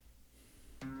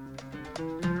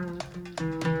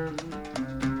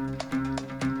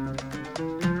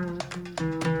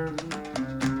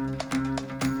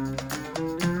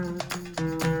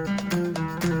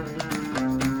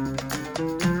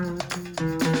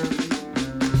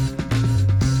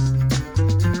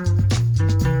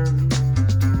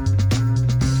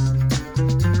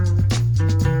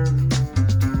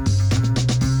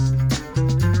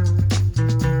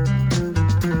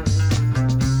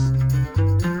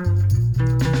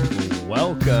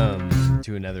welcome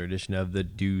to another edition of The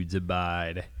Dudes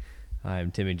Abide.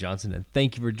 I'm Timmy Johnson, and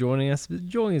thank you for joining us.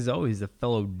 Joining as always, a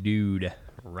fellow dude,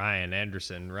 Ryan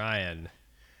Anderson. Ryan.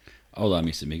 Hola,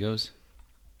 mis amigos.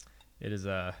 It is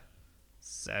a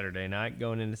Saturday night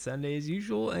going into Sunday as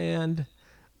usual, and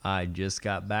I just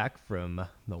got back from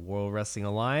the World Wrestling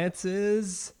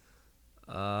Alliance's,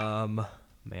 man,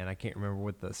 I can't remember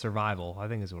what the Survival, I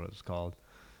think is what it was called.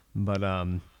 But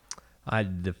I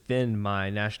defend my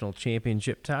national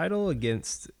championship title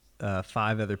against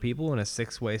 5 other people in a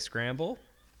 6-way scramble.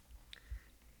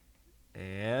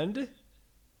 And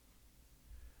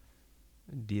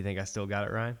do you think I still got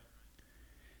it, Ryan?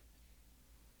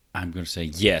 I'm going to say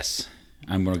yes.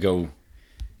 I'm going to go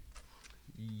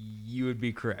You would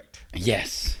be correct.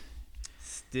 yes.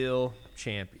 Still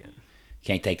champion.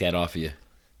 Can't take that off of you.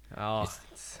 Oh,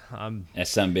 That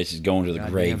son of a bitch is going to the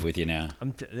grave with you now.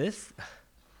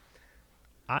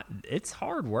 It's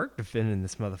hard work defending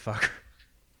this motherfucker.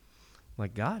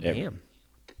 Like, goddamn.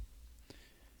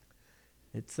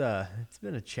 It's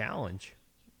been a challenge.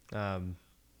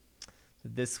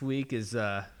 This week is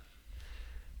of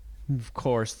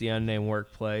course the unnamed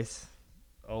workplace,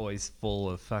 always full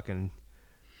of fucking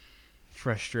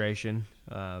frustration.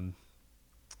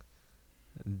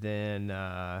 Then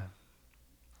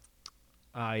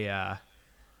I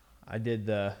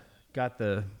got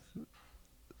the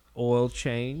oil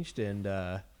changed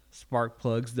and spark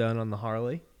plugs done on the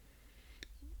Harley.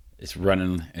 It's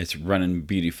running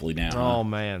beautifully now. Oh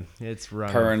man, it's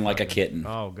running. Purring like a kitten.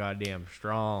 Oh goddamn,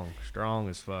 strong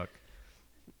as fuck.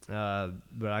 But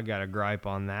I got a gripe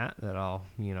on that I'll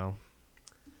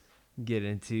get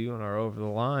into on our Over the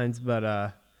Lines.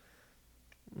 But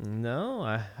no,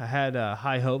 I had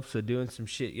high hopes of doing some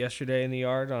shit yesterday in the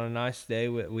yard on a nice day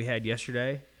we had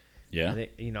yesterday. Yeah.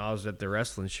 I was at the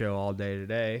wrestling show all day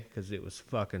today because it was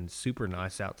fucking super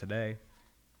nice out today.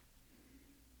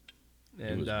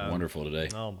 And, it was wonderful today.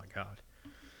 Oh my god.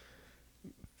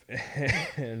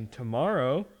 And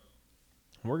tomorrow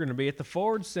we're going to be at the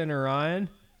Ford Center, Ryan.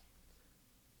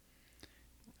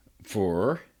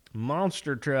 For?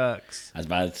 Monster trucks. I was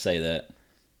about to say that.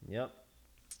 Yep.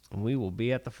 We will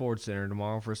be at the Ford Center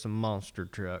tomorrow for some monster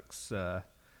trucks. And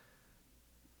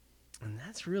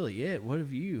that's really it.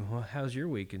 How's your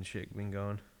week and shit been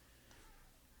going?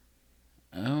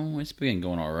 Oh, it's been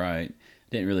going all right.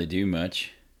 Didn't really do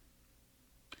much.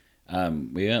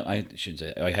 I should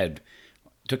say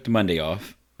took the Monday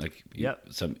off. Like, yep.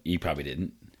 You probably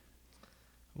didn't.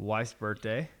 Wife's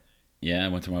birthday. Yeah, I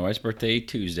went to my wife's birthday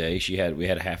Tuesday. I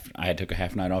had took a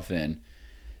half night off then.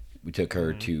 We took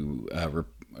her to not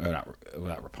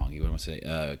Roppongi. What am I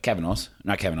say? Cavanaugh's,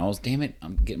 not Cavanaugh's. Damn it!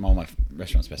 I'm getting all my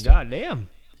restaurants messed up. God damn.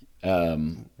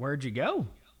 Where'd you go?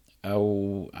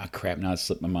 Oh, crap! Now it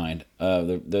slipped my mind.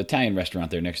 The Italian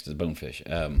restaurant there next to the Bonefish.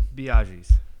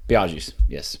 Biaggi's.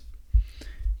 Yes.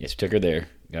 Yes, we took her there.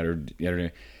 Got her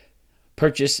there.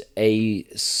 Purchased a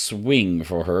swing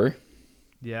for her.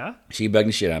 Yeah. She bugged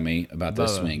the shit out of me about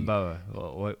this swing. What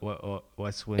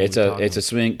swing? It's a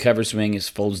swing, cover swing. It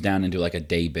folds down into like a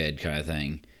day bed kind of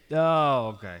thing.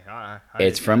 Oh, okay.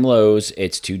 It's from Lowe's.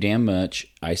 It's too damn much.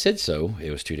 I said so.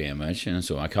 It was too damn much, and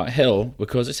so I caught hell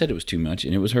because I said it was too much,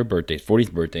 and it was her birthday,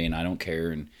 40th birthday, and I don't care,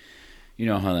 and you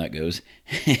know how that goes.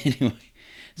 Anyway,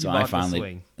 so I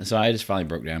just finally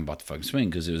broke down and bought the fucking swing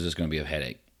because it was just going to be a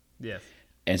headache. Yes.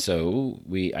 And so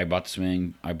I bought the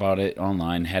swing. I bought it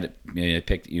online. Had it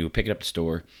pick it up at the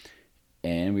store,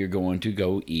 and we were going to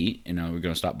go eat. And we were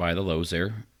going to stop by the Lowe's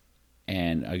there.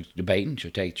 And I was debating,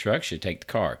 should I take the truck, should I take the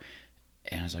car?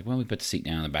 And I was like, well, we put the seat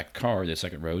down in the back of the car, the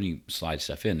second row, and you slide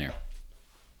stuff in there.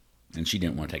 And she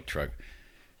didn't want to take the truck.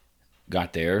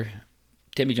 Got there.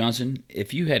 Timmy Johnson,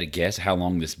 if you had to guess how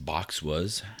long this box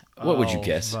was, what would you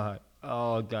guess?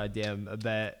 Oh, goddamn. I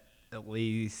bet at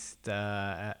least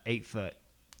 8 foot.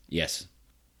 Yes.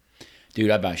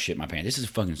 Dude, I about shit my pants. This is a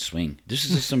fucking swing. This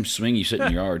is just some swing you sit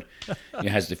in your yard. It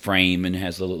has the frame and it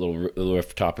has a little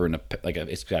roof topper and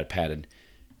it's got a padded.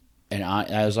 And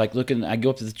I was like looking. I go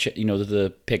up to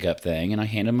the pickup thing and I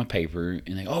hand him my paper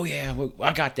and they go, oh yeah, well,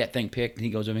 I got that thing picked. And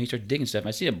he goes over and he starts digging stuff. And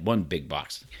I see one big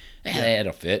box.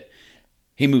 That'll fit.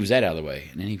 He moves that out of the way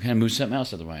and then he kind of moves something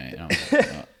else out of the way.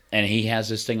 And he has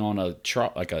this thing on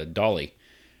like a dolly.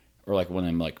 Or like one of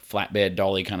them like flatbed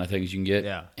dolly kind of things you can get.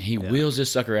 Yeah. And he wheels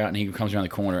this sucker out and he comes around the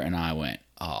corner and I went,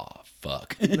 oh,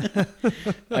 fuck.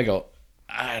 I go,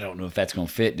 I don't know if that's going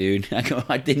to fit, dude. I go,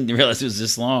 I didn't realize it was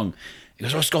this long. He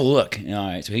goes, let's go look. All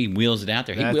right. So he wheels it out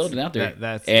there. Wheeled it out there.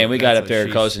 And we got up there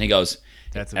close and he goes.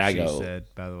 That's what she said,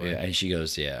 by the way. Yeah, and she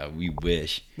goes, yeah, we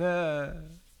wish. And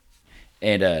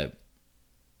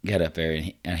got up there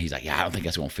and he's like, yeah, I don't think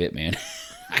that's going to fit, man.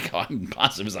 I go, I'm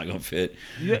positive it's not going to fit.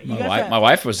 You got that- My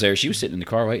wife was there. She was sitting in the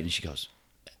car waiting, and she goes,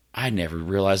 I never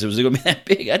realized it was going to be that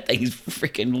big. That thing's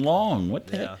freaking long. What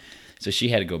the heck? So she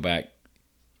had to go back,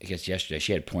 I guess yesterday.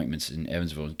 She had appointments in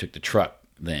Evansville and took the truck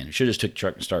then. Should have just took the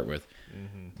truck to start with,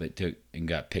 but took and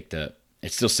got picked up.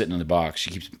 It's still sitting in the box. She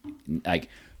keeps like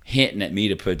hinting at me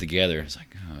to put it together. It's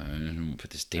like, oh, I don't want to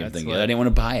put this damn thing together. I didn't want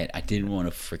to buy it. I didn't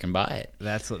want to freaking buy it.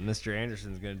 That's what Mr.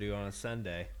 Anderson's going to do on a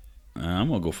Sunday. I'm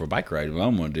going to go for a bike ride. What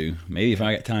I'm going to do. Maybe if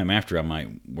I got time after, I might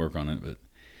work on it. But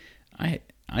I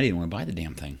didn't want to buy the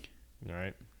damn thing. All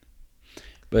right.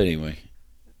 But anyway.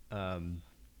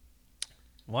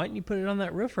 Why didn't you put it on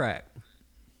that roof rack?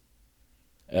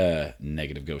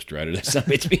 Negative Ghost Rider. That's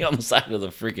something to be on the side of the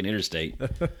freaking interstate.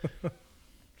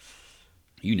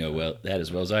 You know that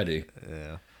as well as I do.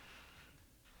 Yeah.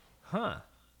 Huh.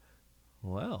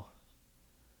 Well,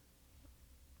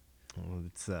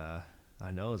 it's I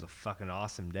know it was a fucking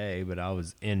awesome day, but I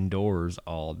was indoors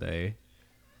all day.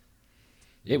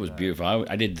 It was beautiful.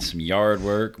 I did some yard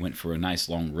work, went for a nice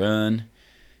long run.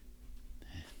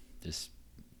 Just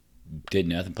did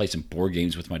nothing. Played some board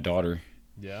games with my daughter.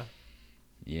 Yeah.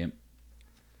 Yep.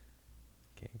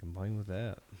 Can't complain with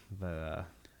that. But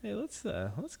hey, let's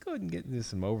go ahead and get into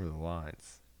some over the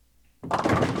lines.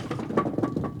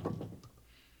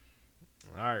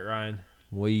 All right, Ryan.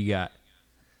 What you got?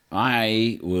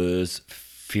 I was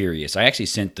furious. I actually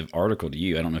sent the article to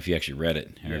you. I don't know if you actually read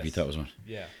it or if you thought it was one.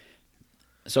 Yeah.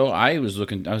 So I was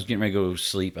getting ready to go to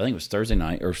sleep. I think it was Thursday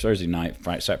night,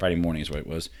 Friday morning is what it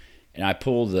was. And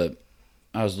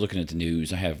I was looking at the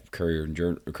news. I have Courier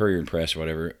and Press or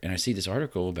whatever, and I see this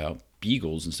article about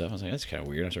beagles and stuff. I was like, that's kind of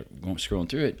weird. I start scrolling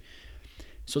through it.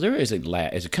 So there is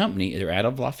a company. They're out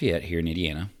of Lafayette here in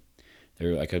Indiana.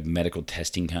 They're like a medical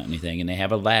testing company thing, and they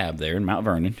have a lab there in Mount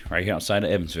Vernon, right here outside of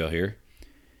Evansville here.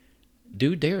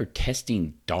 Dude, they are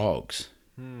testing dogs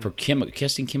for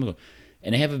testing chemical.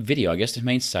 And they have a video. I guess the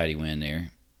Humane Society went in there,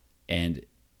 and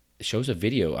it shows a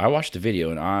video. I watched the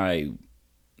video, and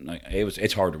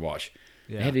it's hard to watch.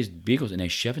 Yeah. They have these beagles, and they're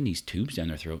shoving these tubes down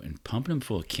their throat and pumping them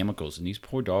full of chemicals. And these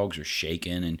poor dogs are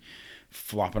shaking and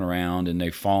flopping around, and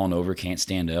they're falling over, can't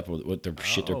stand up with the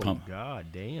shit they're pumping. Oh, God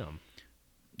damn.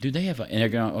 Dude, and they're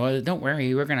going, oh, don't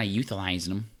worry, we're going to euthanize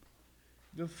them.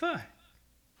 The fuck?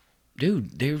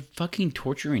 Dude, they're fucking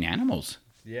torturing animals.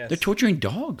 Yes. They're torturing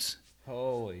dogs.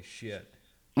 Holy shit.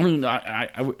 I mean, I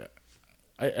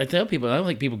tell people, I don't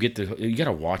think people get you got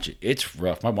to watch it. It's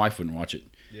rough. My wife wouldn't watch it.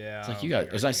 Yeah.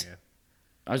 It's like,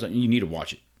 I was like, you need to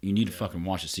watch it. You need to fucking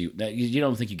watch it. See, that you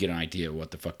don't think you get an idea of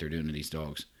what the fuck they're doing to these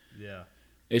dogs. Yeah.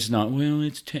 It's not,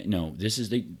 well, no, this is,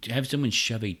 they have someone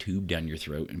shove a tube down your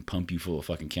throat and pump you full of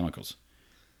fucking chemicals.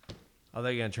 Are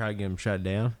they going to try to get them shut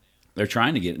down? They're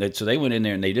trying to get it. So they went in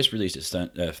there and they just released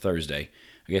it Thursday.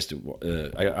 I guess I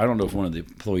don't know if one of the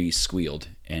employees squealed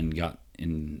and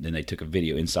then they took a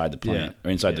video inside the plant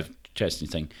or inside the testing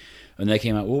thing. And they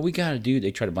came out, well, they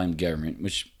try to blame the government,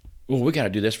 we got to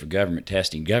do this for government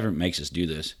testing. Government makes us do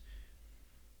this.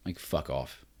 Like, fuck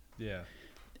off. Yeah.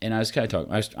 And I was kind of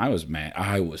talking, I was mad.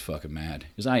 I was fucking mad.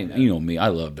 Because you know me, I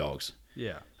love dogs.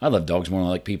 Yeah. I love dogs more than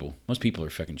I like people. Most people are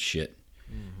fucking shit.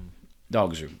 Mm-hmm.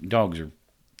 Dogs are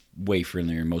way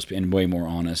friendlier and way more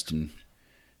honest than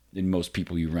most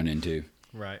people you run into.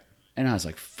 Right. And I was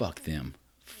like, fuck them.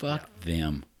 Fuck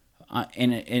them.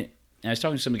 And I was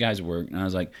talking to some of the guys at work, and I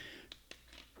was like,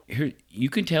 here, you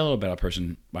can tell about a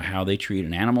person by how they treat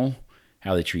an animal,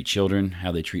 how they treat children,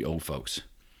 how they treat old folks.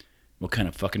 What kind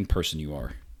of fucking person you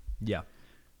are. Yeah.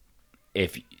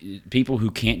 If people who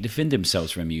can't defend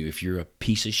themselves from you, if you're a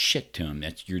piece of shit to them,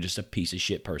 you're just a piece of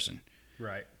shit person.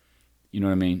 Right. You know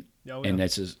what I mean? Oh, yeah. And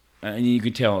that's just, and you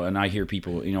can tell. And I hear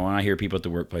people, when I hear people at the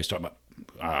workplace talk about,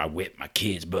 I whip my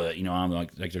kids' butt. I'm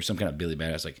like there's some kind of Billy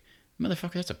Badass. Like,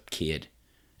 motherfucker, that's a kid.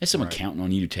 That's someone counting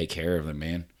on you to take care of them,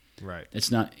 man. Right. It's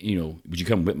not, would you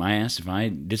come whip my ass if I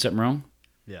did something wrong?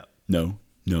 Yeah. No,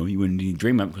 you wouldn't even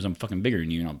dream of it because I'm fucking bigger than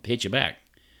you and I'll hit you back.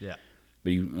 Yeah.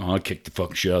 But I'll kick the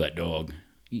fucking shit out of that dog.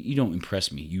 You don't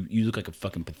impress me. You look like a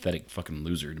fucking pathetic fucking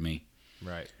loser to me.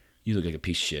 Right. You look like a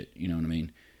piece of shit. You know what I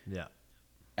mean? Yeah.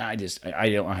 I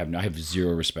have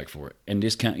zero respect for it. And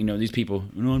this kind, these people,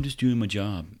 I'm just doing my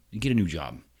job. You get a new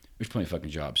job. There's plenty of fucking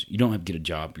jobs. You don't have to get a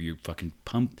job where you're fucking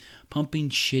pumping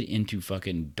shit into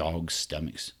fucking dogs'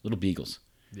 stomachs, little beagles.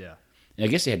 Yeah. And I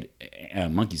guess they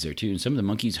had monkeys there too, and some of the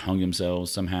monkeys hung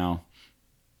themselves somehow.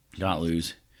 Got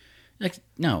loose. Like,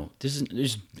 no,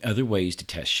 there's other ways to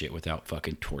test shit without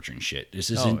fucking torturing shit.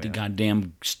 This isn't the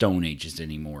goddamn Stone Ages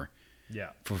anymore. Yeah.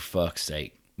 For fuck's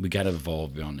sake, we got to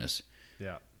evolve beyond this.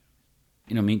 Yeah.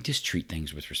 Just treat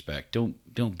things with respect.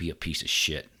 Don't be a piece of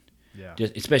shit. Yeah.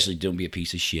 Just especially don't be a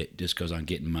piece of shit just because I'm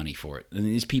getting money for it. And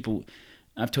these people,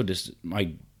 I've told this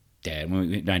my dad.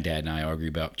 My dad and I argue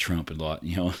about Trump a lot,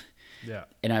 Yeah.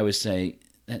 And I would say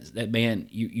that man.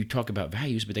 You talk about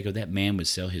values, but they go that man would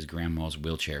sell his grandma's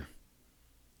wheelchair.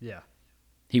 Yeah.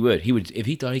 He would if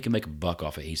he thought he could make a buck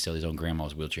off it, he'd sell his own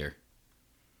grandma's wheelchair.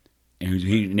 And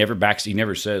he never backs. He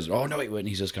never says, "Oh no, he wouldn't."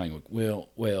 He's just kind of like,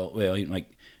 well. He's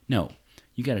like, no,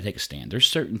 you got to take a stand. There's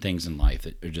certain things in life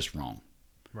that are just wrong.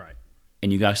 Right.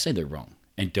 And you gotta say they're wrong.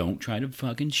 And don't try to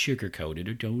fucking sugarcoat it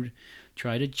or don't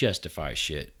try to justify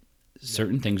shit.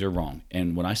 Certain things are wrong.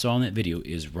 And what I saw in that video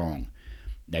is wrong.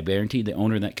 I guarantee the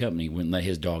owner of that company wouldn't let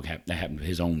his dog that happen to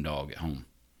his own dog at home.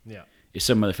 Yeah. If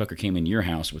some motherfucker came in your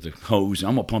house with a hose,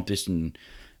 I'm gonna pump this in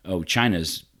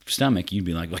China's stomach, you'd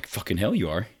be like fucking hell you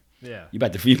are. Yeah. You're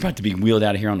about to be wheeled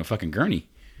out of here on a fucking gurney.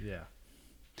 Yeah.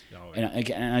 Oh, And I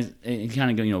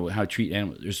kind of go, how to treat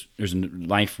animals. There's a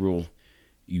life rule.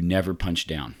 You never punch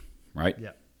down, right?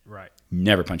 yeah. Right.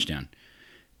 Never punch down.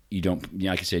 You don't,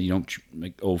 like I said, you don't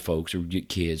like old folks or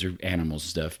kids or animals and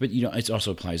stuff. But it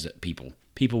also applies to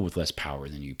people with less power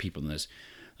than you, people in this,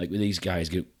 like when these guys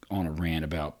get on a rant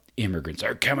about immigrants.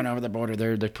 They're coming over the border.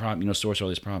 They're the problem, source of all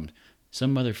these problems.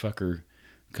 Some motherfucker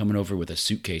coming over with a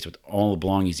suitcase with all the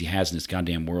belongings he has in this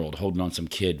goddamn world, holding on some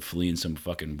kid fleeing some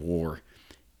fucking war,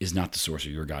 is not the source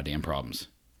of your goddamn problems.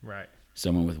 Right.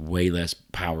 Someone with way less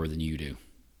power than you do.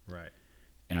 Right.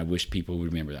 And I wish people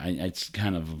would remember that. It's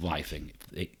kind of a life thing.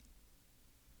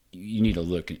 You need to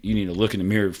look. You need to look in the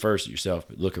mirror first at yourself,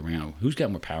 but look around. Who's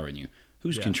got more power than you?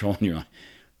 Who's controlling your life?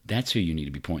 That's who you need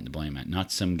to be pointing the blame at,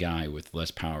 not some guy with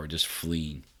less power just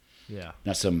fleeing. Yeah.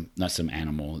 Not some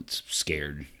animal that's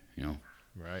scared.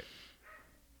 Right.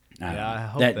 I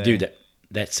hope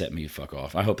that set me the fuck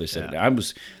off. I hope they said it.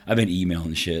 I've been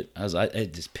emailing shit.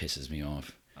 It just pisses me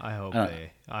off. I hope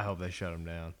they shut them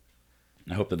down.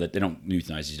 I hope that they don't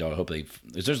euthanize these dogs. I hope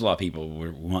there's a lot of people who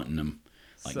are wanting them.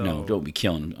 Like, no, don't be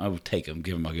killing them. I would take them,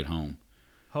 give them a good home.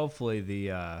 Hopefully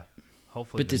the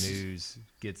news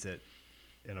gets it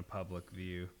in a public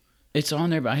view. It's on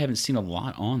there, but I haven't seen a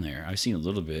lot on there. I've seen a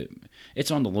little bit. It's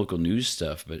on the local news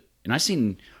stuff, and I've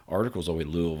seen articles over in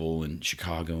Louisville and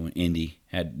Chicago and Indy.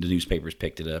 Had the newspapers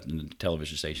picked it up and the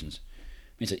television stations.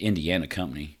 It's an Indiana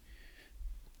company.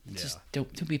 Just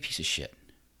don't be a piece of shit.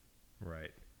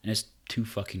 Right. And it's too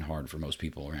fucking hard for most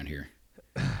people around here.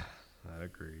 I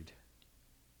agreed.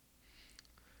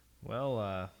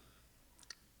 Well,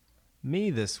 me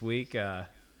this week,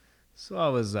 so I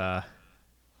was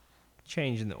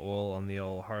changing the oil on the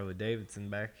old Harley Davidson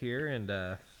back here,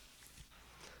 and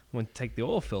went to take the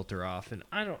oil filter off. And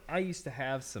I used to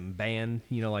have some band,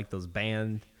 like those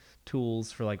band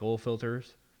tools for like oil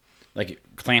filters. Like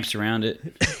it clamps around it.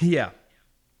 Yeah.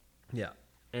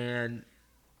 And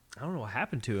I don't know what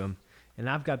happened to them. And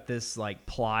I've got this like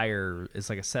plier. It's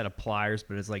like a set of pliers,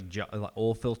 but it's like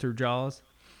oil filter jaws.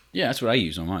 Yeah, that's what I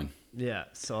use on mine. Yeah,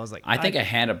 so I was like, I think I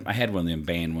had one of them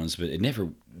band ones, but it never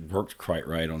worked quite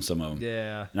right on some of them.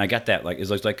 Yeah, and I got that it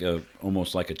looks like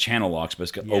almost like a channel locks, but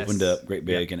it's got opened up great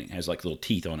big, and it has like little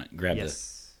teeth on it.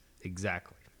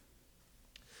 Exactly.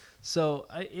 So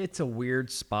it's a weird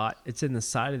spot. It's in the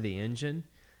side of the engine,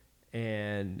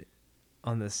 and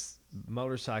on this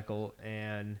motorcycle,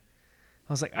 and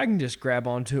I was like, I can just grab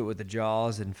onto it with the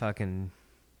jaws and fucking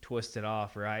twist it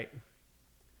off, right?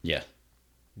 Yeah.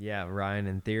 Yeah, Ryan,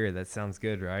 in theory, that sounds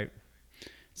good, right?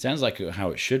 Sounds like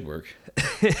how it should work.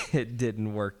 It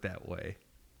didn't work that way.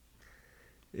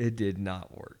 It did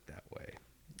not work that way.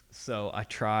 So I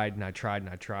tried,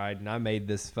 and I made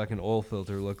this fucking oil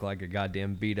filter look like a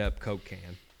goddamn beat-up Coke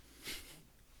can.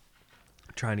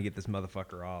 Trying to get this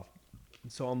motherfucker off.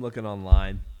 So I'm looking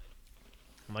online.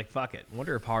 I'm like, fuck it.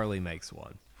 Wonder if Harley makes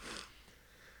one.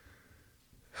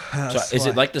 So is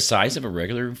it like the size of a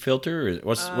regular filter, or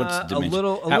what's the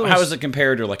dimension? How is it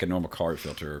compared to like a normal car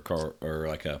filter or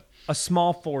like a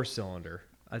small 4-cylinder?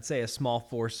 I'd say a small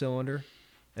 4-cylinder,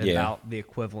 about the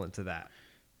equivalent to that.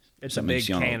 It's a big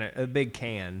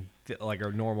can, like a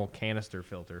normal canister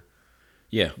filter.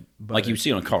 Yeah, but like you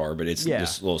see on a car, but it's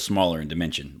just a little smaller in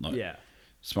dimension.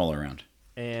 Smaller around.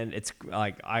 And it's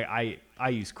like I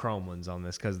use chrome ones on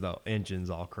this because the engine's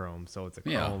all chrome, so it's a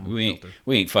chrome filter.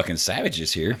 We ain't fucking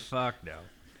savages here. Fuck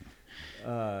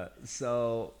no.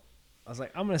 So I was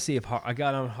like, I'm gonna see if I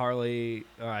got on Harley.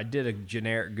 Or I did a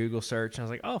generic Google search, and I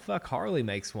was like, oh fuck, Harley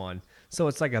makes one. So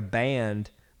it's like a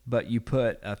band, but you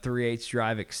put a 3/8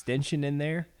 drive extension in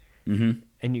there, and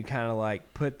you kind of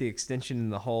like put the extension in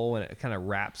the hole, and it kind of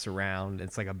wraps around.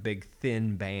 It's like a big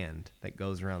thin band that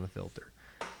goes around the filter.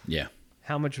 Yeah.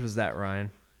 How much was that,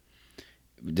 Ryan?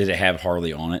 Did it have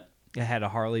Harley on it? It had a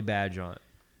Harley badge on it.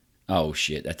 Oh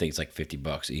shit, I think it's like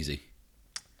 $50 easy.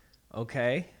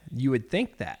 Okay, you would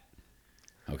think that.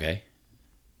 Okay.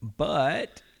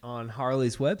 But on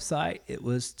Harley's website, it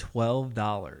was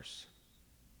 $12.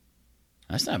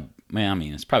 That's not, man. I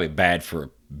mean, it's probably bad for a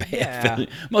Yeah, bad.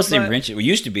 Most of them but wrench it. It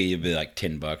used to be it'd be like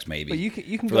 $10 maybe. but you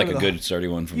can for go like to a the good sturdy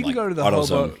one from you can like go to the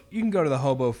AutoZone. You can go to the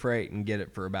Hobo Freight and get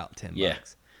it for about $10. Yeah,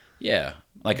 yeah,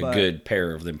 like a But good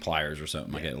pair of them pliers or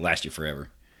something like yeah. that. It'll last you forever.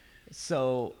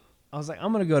 So I was like,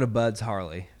 I'm gonna go to Bud's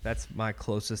Harley. That's my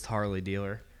closest Harley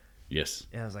dealer. Yes.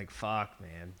 And I was like, fuck,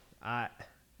 man.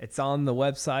 It's on the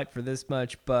website for this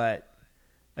much, but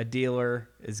a dealer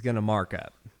is gonna mark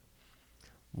up.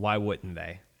 Why wouldn't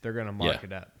they? They're gonna mark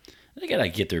it up. They gotta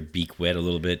get their beak wet a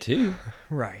little bit too.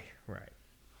 Right.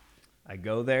 I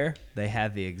go there. They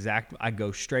have I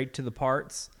go straight to the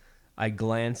parts. I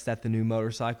glanced at the new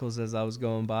motorcycles as I was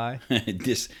going by.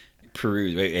 Just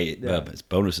peruse. Wait, hey, Bub, it's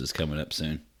bonuses coming up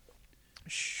soon.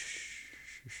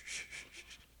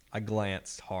 I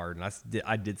glanced hard, and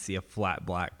I did see a flat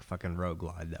black fucking Road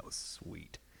Glide. That was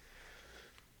sweet.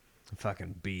 A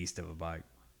fucking beast of a bike.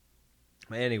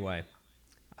 Anyway,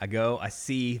 I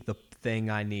see the thing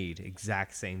I need,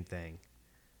 exact same thing.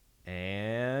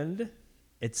 And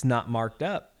it's not marked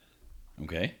up.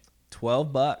 Okay.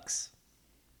 $12.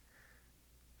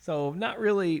 So not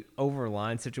really over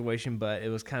line situation, but it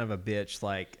was kind of a bitch.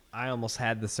 Like I almost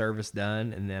had the service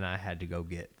done, and then I had to go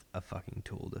get a fucking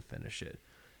tool to finish it.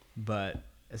 But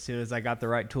as soon as I got the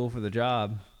right tool for the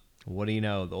job, what do you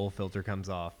know? The oil filter comes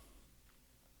off.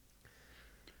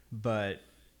 But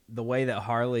the way that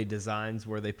Harley designs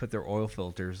where they put their oil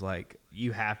filters, like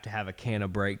you have to have a can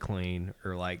of brake clean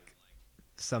or like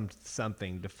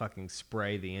something to fucking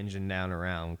spray the engine down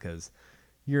around, because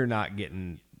you're not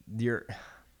getting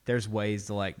there's ways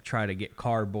to like try to get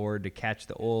cardboard to catch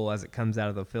the oil as it comes out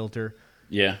of the filter.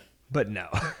 Yeah. But no,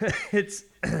 it's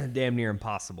damn near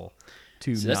impossible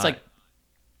to. So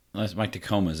that's my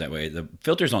Tacoma's that way. The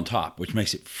filter's on top, which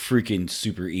makes it freaking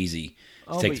super easy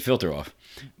to take the filter off.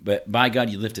 But by God,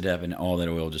 you lift it up and all that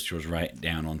oil just goes right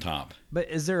down on top. But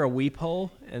is there a weep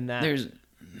hole in that? There's a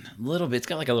little bit. It's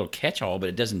got like a little catch-all, but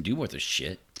it doesn't do worth a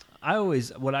shit.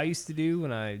 What I used to do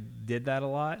when I did that a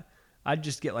lot, I'd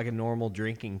just get like a normal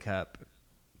drinking cup,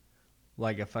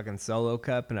 like a fucking Solo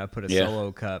cup, and I put a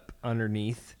Solo cup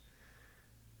underneath,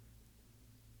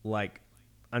 like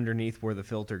underneath where the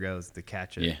filter goes to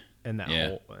catch it, and that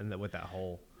hole, and with that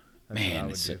hole.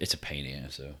 Man, it's a pain in the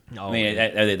ass. So I mean,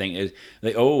 that other thing is,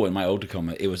 in my old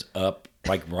Tacoma, it was up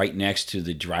like right next to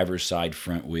the driver's side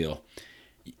front wheel.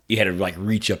 You had to like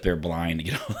reach up there blind to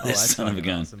get all this son of a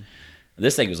gun. Awesome.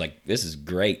 This thing was like, this is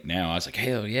great now. I was like,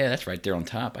 hell yeah, that's right there on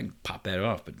top. I can pop that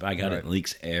off. But by God, it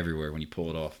leaks everywhere when you pull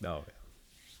it off. Oh,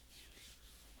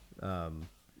 yeah.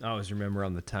 I always remember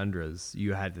on the Tundras,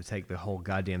 you had to take the whole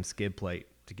goddamn skid plate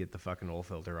to get the fucking oil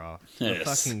filter off.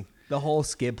 Yes. The whole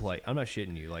skid plate. I'm not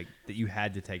shitting you. Like, that you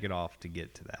had to take it off to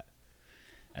get to that.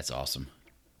 That's awesome.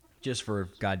 Just for a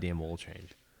goddamn oil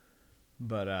change.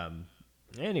 But,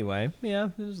 anyway, yeah,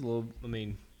 it was a little,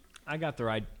 I got the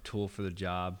right tool for the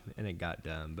job, and it got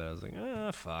done. But I was like,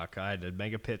 fuck. I had to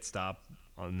make a pit stop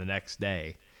on the next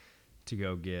day to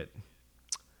go get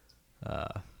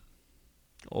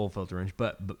oil filter wrench.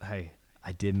 But hey,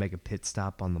 I did make a pit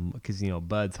stop on because,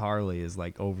 Bud's Harley is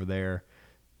like over there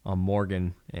on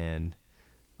Morgan, and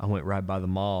I went right by the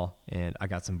mall, and I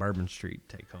got some Bourbon Street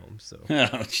to take home. So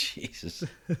oh, Jesus.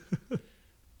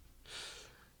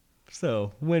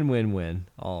 So win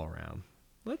all around.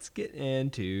 Let's get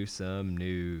into some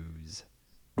news.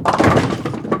 All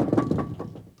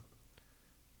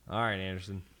right,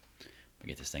 Anderson. Let me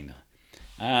get this thing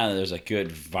done. There's a good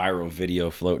viral video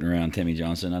floating around Timmy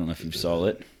Johnson. I don't know if you saw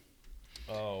it.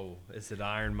 Oh, is it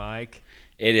Iron Mike?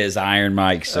 It is Iron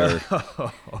Mike, sir.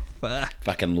 Oh, fuck.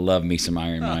 Fucking love me some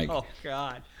Iron Mike. Oh,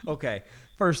 God. Okay.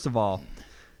 First of all,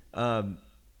 okay.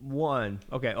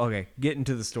 Get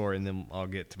into the story, and then I'll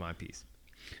get to my piece.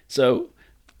 So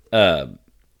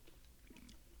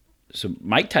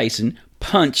Mike Tyson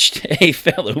punched a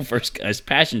fellow first-class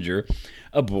passenger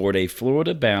aboard a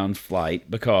Florida-bound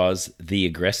flight because the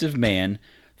aggressive man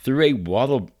threw a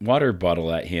water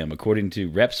bottle at him, according to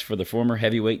reps for the former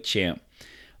heavyweight champ.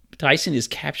 Tyson is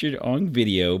captured on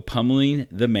video pummeling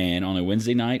the man on a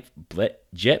Wednesday night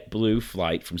JetBlue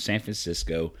flight from San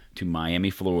Francisco to Miami,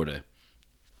 Florida,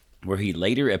 where he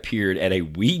later appeared at a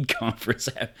weed conference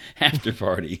after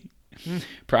party.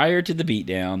 Prior to the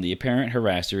beatdown, the apparent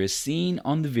harasser is seen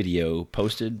on the video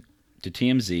posted to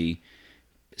TMZ,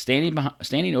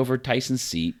 standing over Tyson's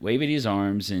seat, waving his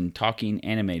arms and talking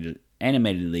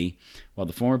animatedly while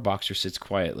the former boxer sits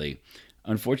quietly.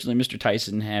 Unfortunately, Mr.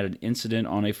 Tyson had an incident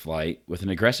on a flight with an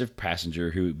aggressive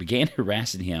passenger who began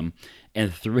harassing him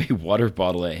and threw a water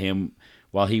bottle at him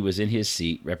while he was in his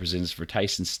seat, representatives for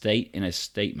Tyson state in a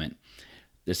statement.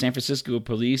 The San Francisco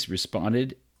police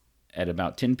responded at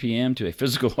about 10 p.m. to a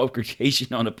physical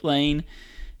altercation on a plane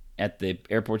at the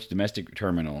airport's domestic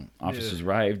terminal. Officers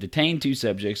arrived, detained 2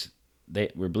 subjects. They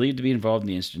were believed to be involved in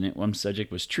the incident. One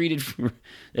subject was treated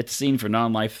at the scene for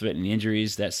non-life-threatening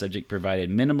injuries. That subject provided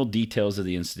minimal details of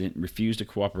the incident and refused to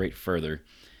cooperate further.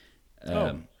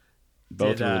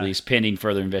 Both were released pending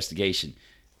further investigation.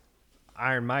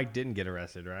 Iron Mike didn't get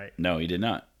arrested, right? No, he did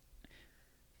not.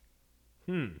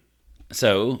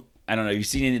 So, I don't know. Have you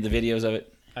seen any of the videos of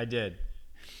it? I did.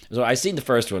 So I seen the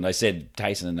first one. I said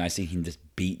Tyson, and I seen him just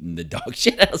beating the dog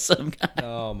shit out of some guy.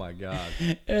 Oh my god!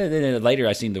 And then later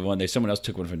I seen the one. Someone else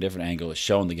took one from a different angle,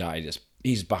 showing the guy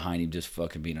he's behind him, just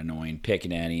fucking being annoying,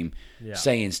 picking at him,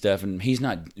 saying stuff, and he's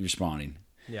not responding.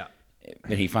 Yeah.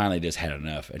 And he finally just had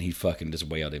enough, and he fucking just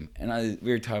wailed him. And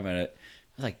we were talking about it.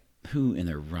 I was like, who in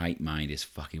their right mind is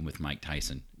fucking with Mike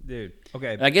Tyson? Dude.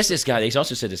 Okay. And I guess this guy. They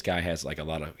also said this guy has like a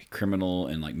lot of criminal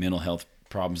and like mental health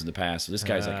problems in the past. So this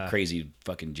guy's like a crazy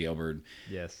fucking jailbird.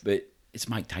 Yes. But it's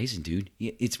Mike Tyson, dude.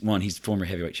 It's one, he's former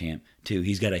heavyweight champ. 2,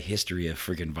 he's got a history of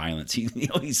freaking violence.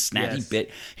 He's snapped. Yes.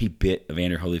 He bit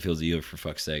Evander Holyfield's ear, for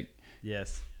fuck's sake.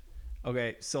 Yes.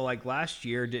 Okay, so like last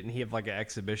year, didn't he have like an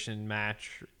exhibition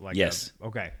match? Like yes.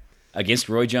 Okay. Against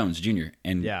Roy Jones Jr.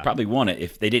 and probably won it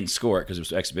if they didn't score it because it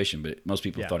was exhibition. But most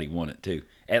people thought he won it too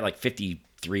at like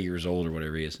 53 years old or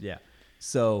whatever he is. Yeah.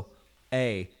 So,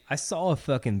 I saw a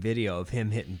fucking video of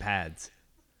him hitting pads.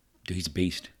 Dude, he's a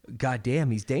beast. God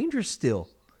damn, he's dangerous still.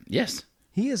 Yes.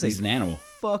 He's an animal.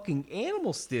 Fucking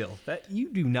animal still. That you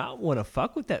do not want to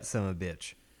fuck with that son of a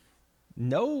bitch.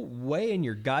 No way in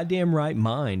your goddamn right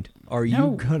mind are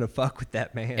you gonna fuck with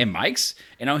that man. And Mike's,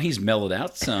 he's mellowed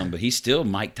out some, but he's still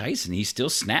Mike Tyson. He still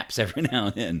snaps every now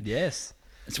and then. Yes.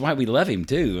 That's why we love him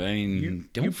too. I mean,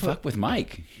 don't fuck with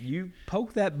Mike. You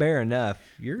poke that bear enough,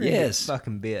 you're gonna get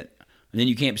fucking bit. And then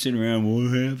you can't sit around,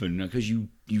 what happened? Because you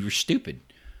were stupid.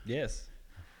 Yes.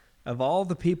 Of all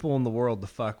the people in the world to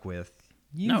fuck with,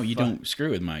 you don't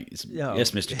screw with Mike.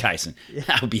 Yes, Mr. Tyson.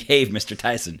 I'll behave, Mr.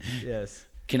 Tyson. Yes.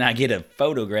 Can I get a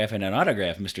photograph and an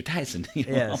autograph, Mr. Tyson?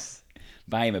 Yes.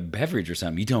 Buy him a beverage or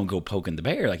something. You don't go poking the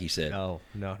bear, like he said. No.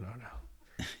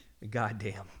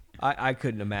 Goddamn. I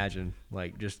couldn't imagine,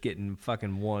 like, just getting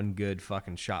fucking one good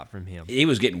fucking shot from him. He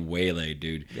was getting waylaid,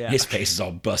 dude. Yeah. His face is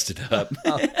all busted up.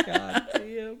 Oh, God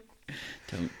damn.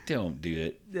 Don't do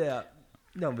it. Yeah.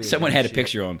 Someone had a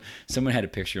picture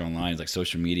online, like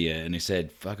social media, and they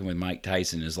said fucking with Mike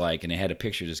Tyson is like, and they had a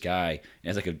picture of this guy,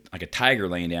 and it's like a tiger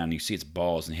laying down, and you see its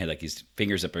balls, and he had like his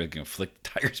fingers up there gonna flick the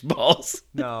tiger's balls.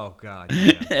 No, God.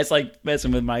 Yeah. That's like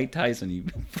messing with Mike Tyson. You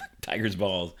tiger's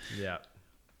balls. Yeah.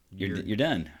 You're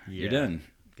done. Yeah. You're done.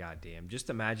 God damn. Just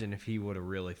imagine if he would have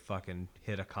really fucking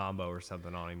hit a combo or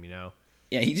something on him,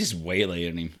 Yeah, he just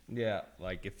waylaid him. Yeah,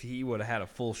 like if he would have had a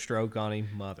full stroke on him,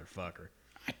 motherfucker.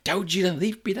 I told you to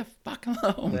leave me the fuck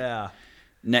alone. Yeah.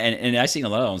 And I seen a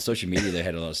lot on social media. They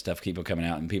had a lot of stuff, people coming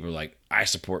out, and people are like, "I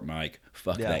support Mike.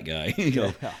 Fuck that guy."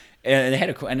 And they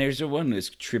had and there's one that's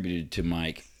attributed to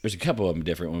Mike. There's a couple of them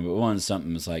different one, but one's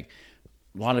something that's like,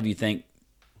 a lot of you think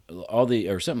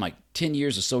something like 10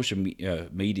 years of social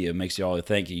media makes you all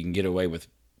think you can get away with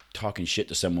talking shit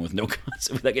to someone with no consequence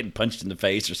without getting punched in the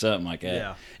face or something like that.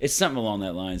 Yeah. It's something along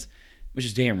that lines, which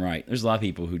is damn right. There's a lot of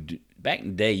people who back in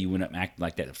the day, you went up and acted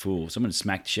like that a fool. Someone would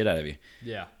smack the shit out of you.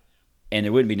 Yeah. And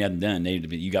there wouldn't be nothing done.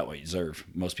 You got what you deserve.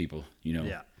 Most people,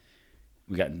 Yeah.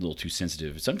 We got a little too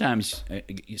sensitive. Sometimes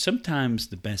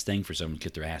the best thing for someone to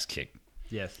get their ass kicked.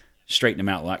 Yes. Straighten them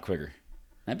out a lot quicker.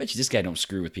 I bet you this guy don't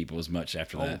screw with people as much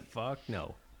after that. Oh, fuck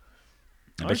no.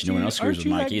 I bet you no one else screws with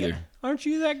Mike either. Aren't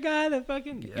you that guy that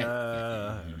fucking...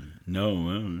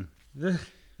 No.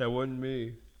 That wasn't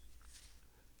me.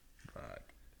 Fuck.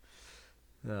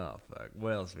 Oh, fuck.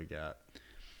 What else we got?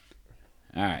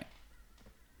 All right.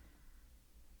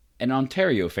 An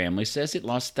Ontario family says it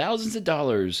lost thousands of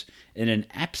dollars in an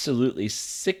absolutely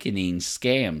sickening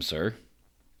scam, sir.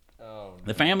 Oh, no.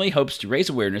 The family hopes to raise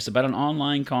awareness about an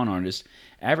online con artist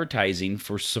advertising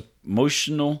for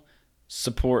emotional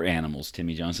support animals,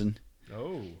 Timmy Johnson.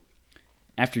 Oh.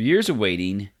 After years of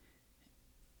waiting,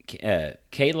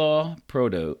 Kayla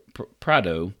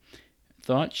Prado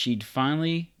thought she'd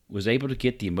finally was able to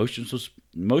get the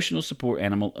emotional support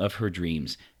animal of her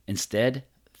dreams. Instead,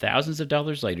 thousands of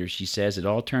dollars later, she says it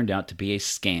all turned out to be a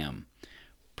scam.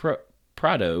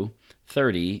 Prado,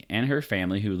 30, and her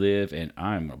family, who live in,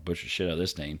 I'm going to butcher shit out of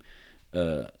this name,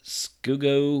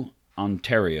 Skugo,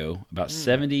 Ontario, about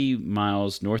 70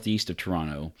 miles northeast of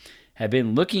Toronto, have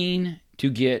been looking to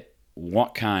get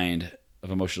what kind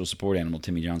of emotional support animal,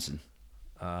 Timmy Johnson?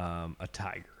 A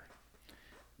tiger.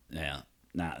 Yeah,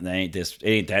 nah, it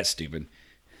ain't that stupid.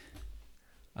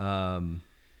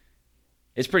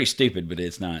 It's pretty stupid, but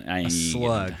it's not. A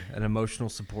slug, an emotional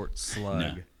support slug.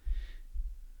 No.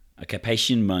 A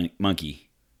Capuchin monkey.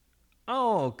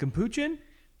 Oh, capuchin?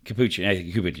 Capuchin. Yeah,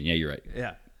 you're right.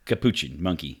 Yeah. Capuchin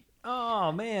monkey.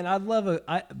 Oh man, I'd love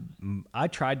I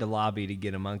tried to lobby to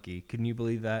get a monkey. Can you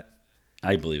believe that?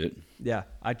 I believe it. Yeah,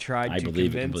 I tried to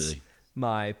believe it convince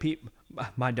completely.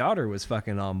 my daughter was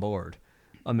fucking on board.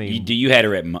 I mean, You had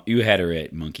her at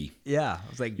monkey. yeah, I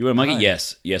was like, You want a monkey? "Hun,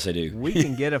 Yes, I do. we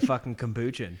can get a fucking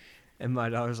capuchin." And my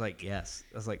daughter's like, "Yes."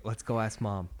 I was like, "Let's go ask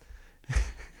mom."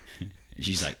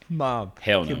 She's like, Mom,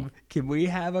 hell no. Can we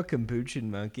have a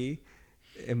capuchin monkey?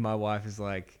 And my wife is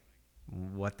like,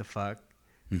 "What the fuck?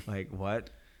 Like what?"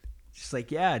 She's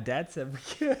like, "Yeah, Dad said we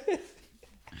could."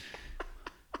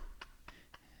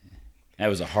 That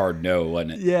was a hard no,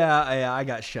 wasn't it? Yeah, I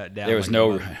got shut down. There was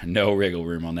no wriggle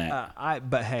room on that.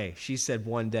 But hey, she said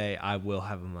one day I will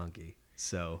have a monkey.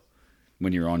 So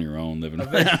When you're on your own living.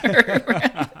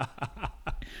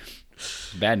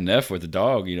 Bad enough with the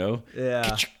dog, you know.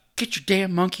 yeah, Get your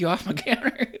damn monkey off my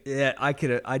counter. yeah. I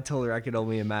told her I could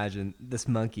only imagine this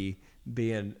monkey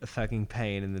being a fucking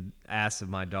pain in the ass of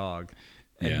my dog,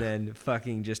 and Yeah. then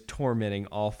fucking just tormenting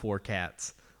all four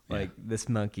cats. Like this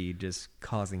monkey just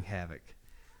causing havoc.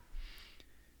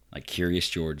 Like Curious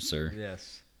George, sir.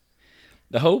 Yes.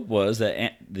 The hope was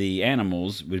that the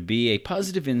animals would be a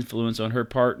positive influence on her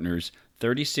partner's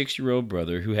 36-year-old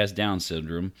brother who has Down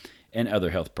syndrome and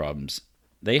other health problems.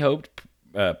 They hoped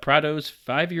Prado's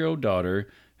 5-year-old daughter,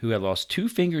 who had lost 2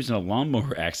 fingers in a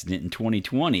lawnmower accident in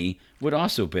 2020, would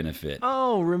also benefit.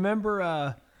 Oh,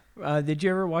 remember? Did you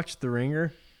ever watch The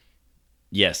Ringer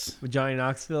Yes. with Johnny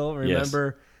Knoxville?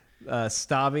 Remember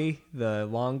Stabby, the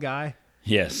long guy?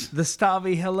 Yes. The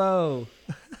Stabby, hello.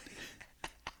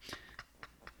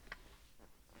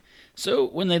 So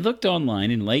when they looked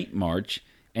online in late March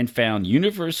and found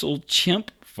Universal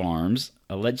Chimp Farms,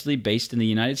 allegedly based in the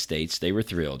United States, they were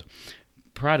thrilled.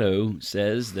 Prado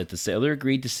says that the seller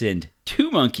agreed to send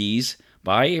 2 monkeys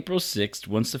by April 6th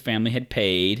once the family had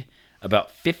paid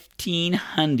about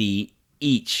 $1,500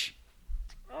 each.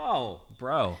 Oh,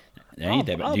 bro. That ain't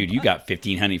that bad. Dude, you got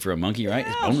 $1,500 for a monkey, right?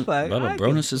 Yeah, It's fuck, Bubba I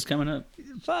bonus is coming up.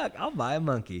 Fuck, I'll buy a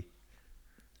monkey.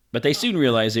 But they soon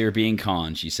realized they were being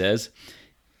conned, she says.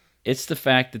 It's the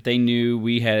fact that they knew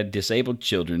we had disabled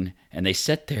children, and they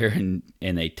sit there and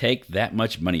they take that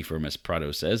much money from us,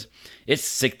 Prado says. It's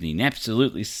sickening,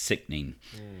 absolutely sickening.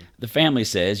 The family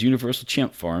says Universal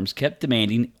Chimp Farms kept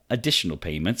demanding additional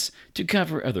payments to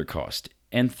cover other costs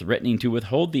and threatening to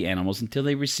withhold the animals until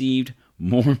they received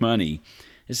more money.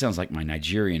 This sounds like my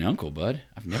Nigerian uncle, bud.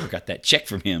 I've never got that check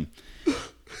from him.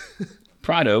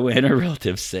 Prado and her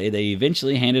relatives say they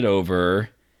eventually handed over,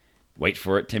 wait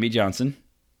for it, Timmy Johnson,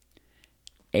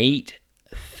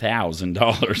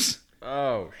 $8,000.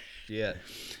 Oh, shit.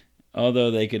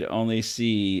 Although they could only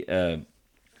show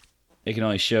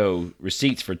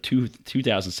receipts for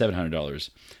 $2,700.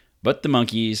 But the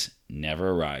monkeys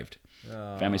never arrived.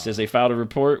 Family says they filed a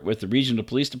report with the regional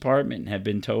police department and have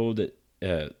been told that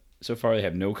so far they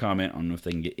have no comment on if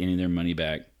they can get any of their money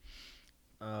back.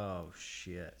 Oh,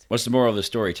 shit. What's the moral of the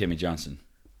story, Timmy Johnson?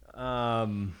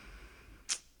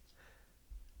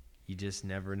 You just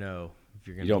never know if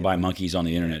you're gonna. You don't buy monkeys on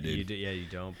the internet, dude. You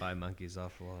don't buy monkeys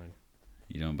offline.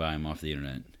 You don't buy them off the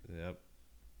internet. Yep.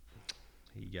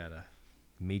 You gotta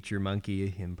meet your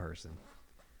monkey in person.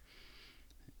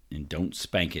 And don't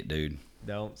spank it, dude.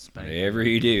 Don't spank Whatever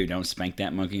you do, don't spank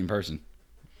that monkey in person.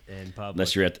 in public.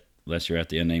 Unless you're at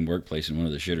the unnamed workplace in one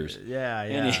of the shitters.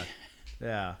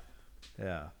 Yeah.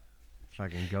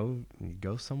 Fucking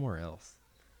go somewhere else.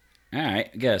 All right,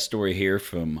 I got a story here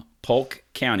from Polk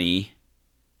County.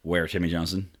 Where, Timmy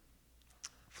Johnson?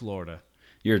 Florida.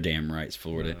 You're damn right, it's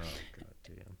Florida. Oh,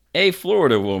 goddamn. A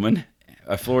Florida woman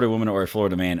or a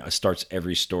Florida man starts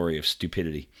every story of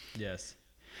stupidity. Yes.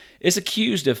 Is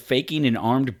accused of faking an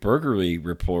armed burglary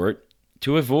report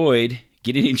to avoid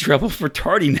getting in trouble for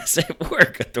tardiness at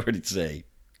work, authorities say.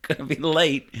 Gonna be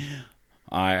late.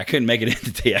 I couldn't make it in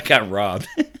today. I got robbed.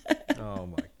 Oh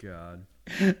my god.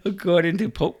 According to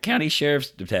Polk County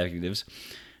Sheriff's detectives,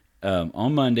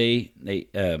 on Monday they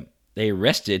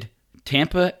arrested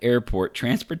Tampa Airport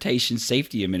Transportation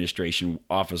Safety Administration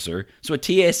officer, so a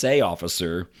TSA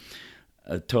officer,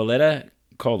 Toletta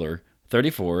Kohler,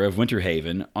 34, of Winter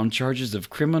Haven, on charges of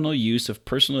criminal use of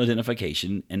personal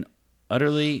identification and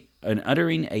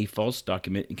uttering a false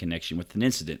document in connection with an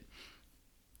incident.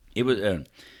 It was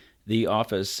the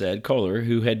office said Kohler,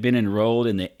 who had been enrolled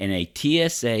in a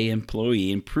TSA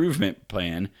employee improvement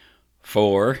plan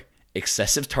for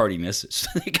excessive tardiness. So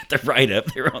they got the write up.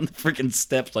 They're on the freaking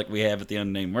steps like we have at the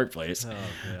unnamed workplace. Oh,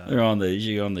 yeah. They're on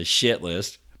the shit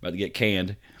list, about to get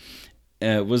canned.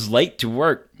 Was late to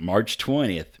work March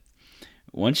 20th.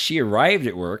 Once she arrived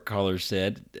at work, Kohler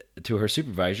said to her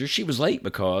supervisor, she was late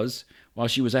because while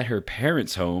she was at her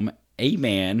parents' home, a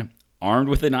man armed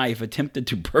with a knife attempted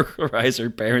to burglarize her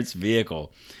parents'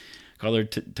 vehicle. Kohler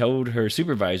told her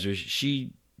supervisor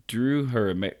she drew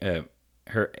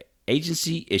her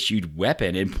agency-issued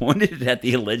weapon and pointed it at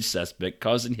the alleged suspect,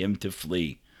 causing him to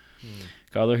flee.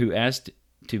 Kohler, who asked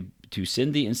to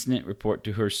send the incident report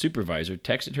to her supervisor,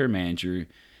 texted her manager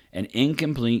an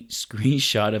incomplete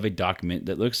screenshot of a document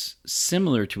that looks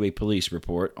similar to a police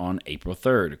report on April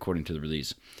 3rd, according to the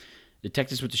release.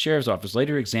 Detectives with the sheriff's office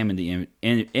later examined the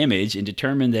image and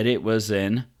determined that it was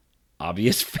an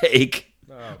obvious fake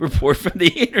report from the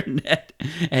internet.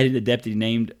 And the deputy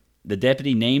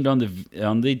named on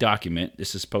the document,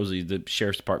 this is supposedly the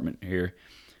sheriff's department here,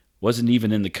 wasn't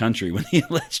even in the country when the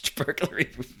alleged burglary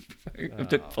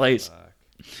took place.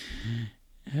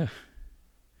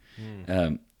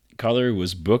 Kohler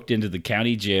was booked into the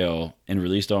county jail and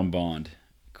released on bond,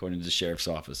 according to the sheriff's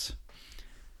office.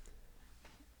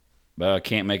 But I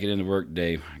can't make it into work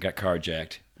today. I got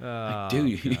carjacked. Oh,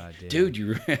 dude,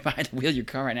 you if I had to wheel your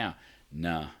car right now.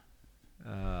 No,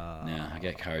 I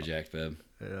got carjacked, bub.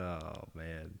 Oh,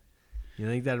 man. You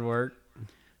think that'd work?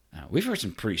 We've heard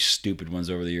some pretty stupid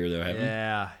ones over the year, though, haven't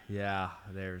we? Yeah.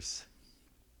 There's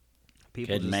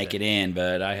people couldn't make it in,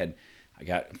 but I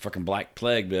got fucking black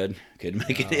plague, bud. Couldn't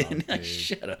make it in. Dude.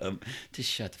 Shut up.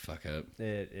 Just shut the fuck up.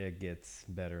 It gets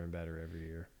better and better every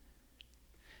year.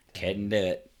 Couldn't do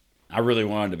it. I really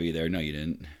wanted to be there. No, you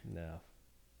didn't. No,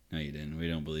 you didn't. We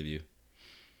don't believe you.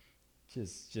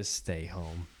 Just stay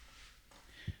home.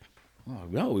 Oh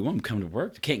no, we want them to come to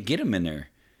work. Can't get them in there.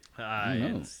 I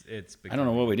don't know. I don't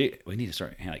know what we do. We need to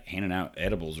start handing out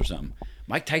edibles or something.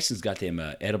 Mike Tyson's got them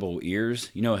edible ears.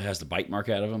 You know, it has the bite mark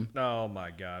out of them. Oh my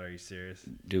God, are you serious?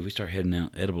 Dude, we start heading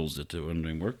out edibles at the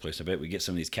workplace. I bet we get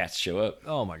some of these cats to show up.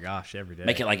 Oh my gosh, every day.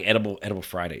 Make it like edible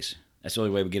Fridays. That's the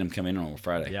only way we get them to come in on a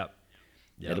Friday. Yep.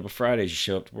 Edible Fridays, you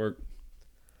show up to work.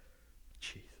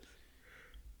 Jesus.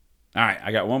 All right,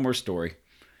 I got one more story.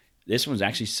 This one's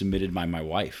actually submitted by my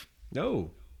wife. No.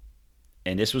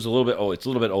 And this was a little bit old. It's a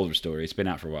little bit older story. It's been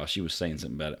out for a while. She was saying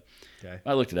something about it. Okay.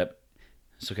 I looked it up.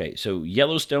 It's okay. So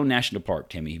Yellowstone National Park,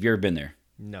 Timmy. Have you ever been there?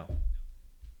 No.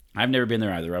 I've never been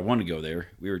there either. I want to go there.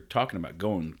 We were talking about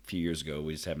going a few years ago.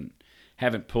 We just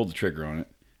haven't pulled the trigger on it.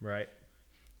 Right.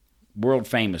 World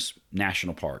famous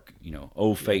national park. You know,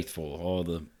 Old Faithful, all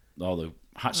the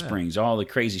hot springs, all the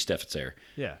crazy stuff that's there.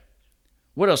 Yeah.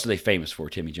 What else are they famous for,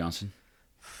 Timmy Johnson?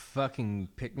 Fucking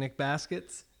picnic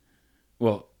baskets.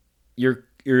 Well, you're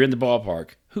in the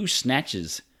ballpark. Who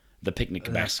snatches the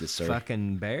picnic baskets, sir?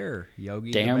 Fucking bear,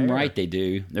 Yogi. Damn the bear. right they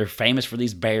do. They're famous for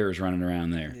these bears running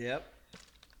around there. Yep.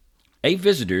 A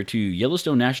visitor to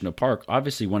Yellowstone National Park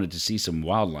obviously wanted to see some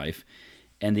wildlife,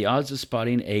 and the odds of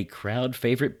spotting a crowd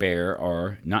favorite bear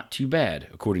are not too bad,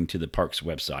 according to the park's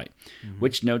website,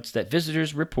 which notes that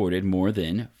visitors reported more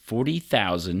than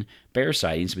 40,000 bear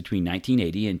sightings between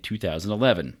 1980 and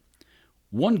 2011.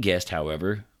 One guest,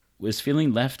 however, was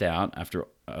feeling left out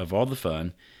of all the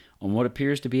fun on what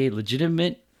appears to be a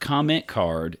legitimate comment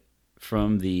card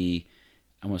from the,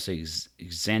 I want to say,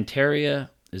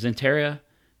 Xantaria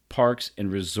Parks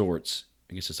and Resorts.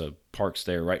 I guess it's a parks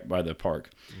there right by the park.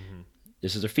 Mm-hmm.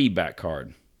 This is a feedback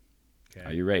card. Okay.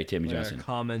 Are you ready, Timmy Johnson?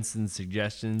 Comments and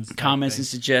suggestions. Comments and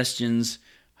suggestions.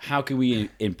 How can we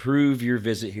improve your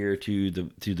visit here to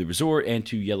the resort and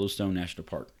to Yellowstone National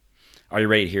Park? Are you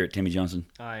ready to hear it, Timmy Johnson?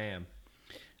 I am.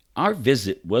 Our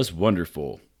visit was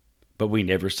wonderful, but we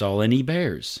never saw any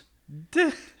bears.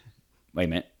 Wait a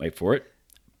minute. Wait for it.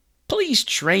 Please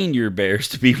train your bears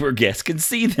to be where guests can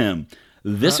see them.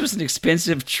 This was an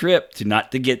expensive trip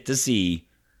to get to see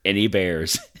any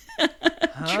bears.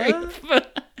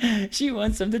 She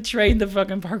wants them to train the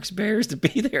fucking park's bears to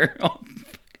be there.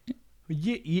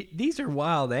 These are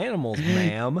wild animals,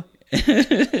 ma'am.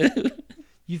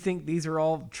 You think these are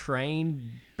all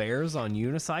trained bears on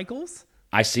unicycles?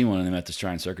 I seen one of them at the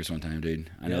Shrine Circus one time, dude.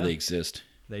 I know they exist.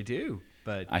 They do,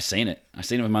 but I seen it. I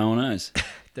seen it with my own eyes.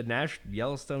 The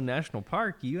Yellowstone National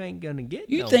Park, you ain't gonna get.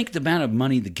 You think the amount of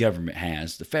money the government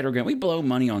has, the federal government, we blow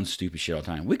money on stupid shit all the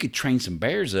time. We could train some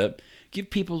bears up, give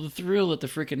people the thrill at the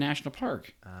freaking national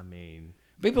park. I mean,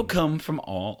 people come from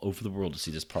all over the world to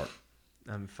see this park.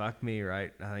 Fuck me,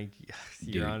 right? I think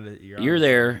you're Dude, on it. You're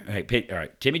there. Hey, all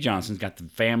right. Timmy Johnson's got the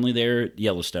family there at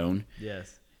Yellowstone.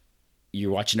 Yes.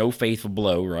 You're watching Old Faithful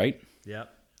blow, right?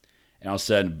 Yep. And all of a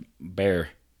sudden, bear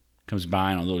comes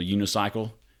by on a little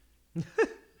unicycle.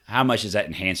 How much does that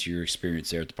enhance your experience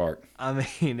there at the park? I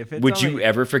mean, if it's Would you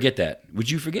ever forget that? Would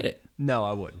you forget it? No,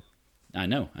 I wouldn't. I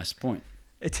know. That's the point.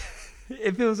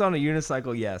 If it was on a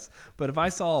unicycle, yes. But if I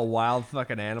saw a wild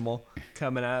fucking animal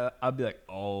coming out, I'd be like,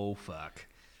 oh, fuck.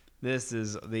 This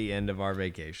is the end of our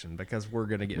vacation because we're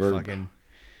going to get fucking...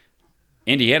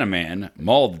 Indiana man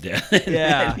mauled to death.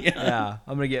 Yeah.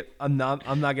 I'm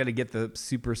not going to get the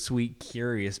super sweet,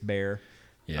 curious bear.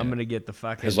 Yeah. I'm going to get the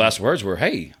fucking... His last words were,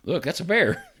 hey, look, that's a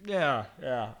bear. Yeah.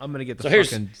 I'm going to get the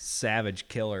fucking savage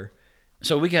killer.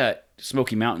 So we got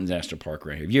Smoky Mountains National Park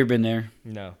right here. Have you ever been there?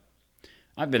 No.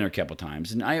 I've been there a couple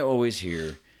times, and I always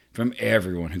hear from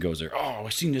everyone who goes there, oh, I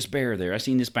seen this bear there. I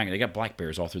seen this back. They got black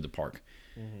bears all through the park.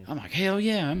 Mm-hmm. I'm like, hell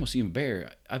yeah, I'm going to see a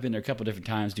bear. I've been there a couple different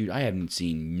times, dude. I haven't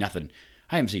seen nothing.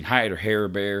 I haven't seen hide or hair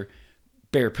of bear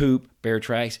poop, bear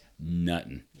tracks,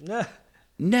 nothing.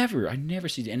 Never. I never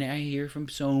see it. And I hear from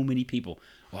so many people,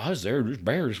 well, I was there. This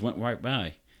bear just went right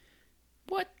by.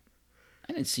 What?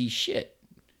 I didn't see shit.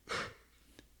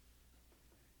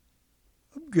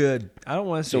 Good. I don't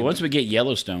want to see. So once we get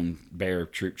Yellowstone bear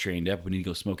troop trained up, we need to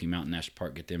go Smoky Mountain National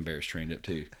Park, get them bears trained up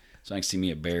too. So I can see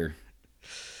me a bear.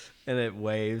 And it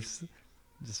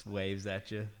just waves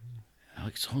at you. I'm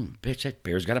like, son of a bitch, that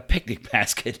bear's got a picnic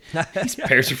basket. These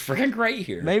bears are freaking great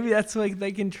here. Maybe that's what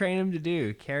they can train him to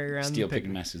do. Carry around Steal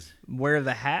picnic baskets. Wear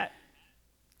the hat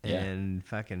and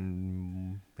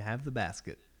fucking have the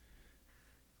basket.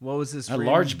 What was this? A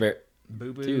large bear.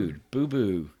 Boo-boo. Dude,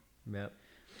 boo-boo. Yep.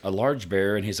 A large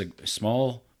bear and his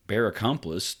small bear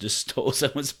accomplice just stole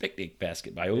someone's picnic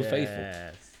basket by Old Faithful.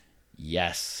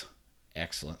 Yes.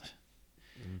 Excellent.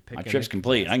 My trip's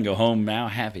complete. I can go home now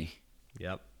happy.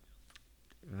 Yep.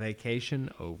 Vacation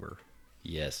over.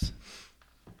 Yes.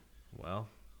 Well,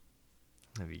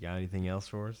 have you got anything else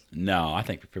for us? No, I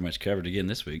think we pretty much covered again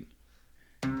this week.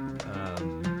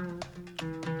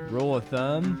 Rule of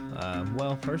thumb.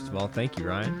 Well, first of all, thank you,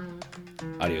 Ryan.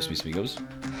 Adios, mis amigos.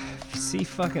 If you see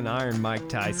fucking Iron Mike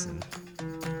Tyson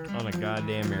on a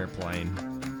goddamn airplane,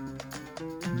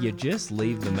 you just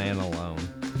leave the man alone.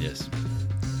 Yes.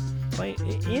 Play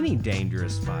any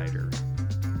dangerous fighter.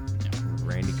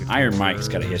 Randy Couture, Iron Mike's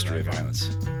got a history of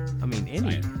violence. I mean,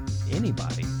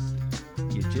 anybody.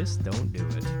 You just don't do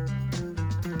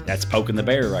it. That's poking the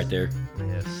bear right there.